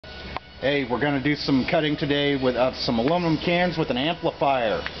Hey, we're going to do some cutting today with some aluminum cans with an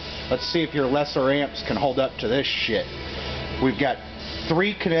amplifier. Let's see if your lesser amps can hold up to this shit. We've got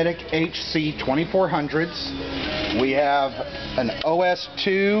 3 Kinetik HC 2400s. We have an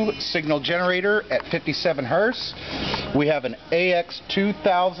OS2 signal generator at 57 Hz. We have an AX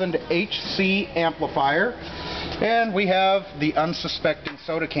 2000 HC amplifier. And we have the unsuspecting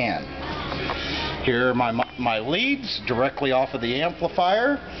soda can. Here are my leads directly off of the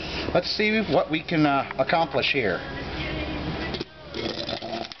amplifier. Let's see what we can accomplish here.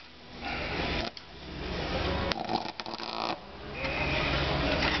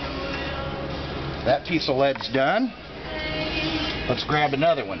 That piece of lead's done. Let's grab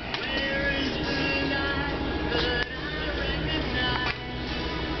another one.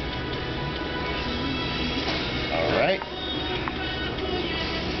 All right.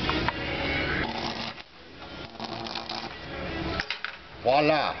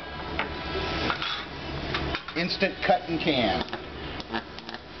 Voila! Instant cut and can.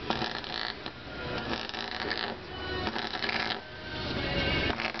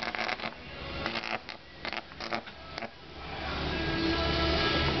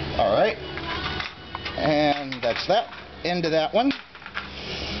 Alright. And that's that. End of that one.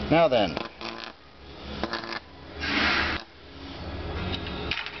 Now then.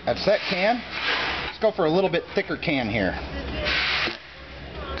 That's that can. Let's go for a little bit thicker can here.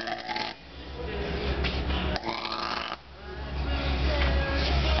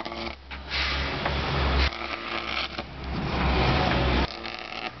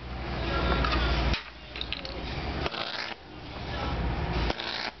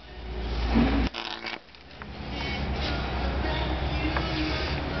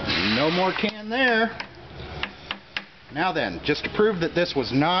 No more can there. Now then, just to prove that this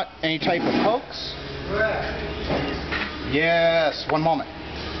was not any type of hoax. Yes, one moment.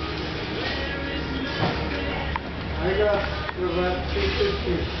 I got about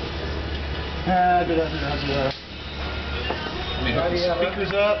 250. Let me hook the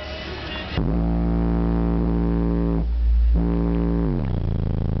speakers up.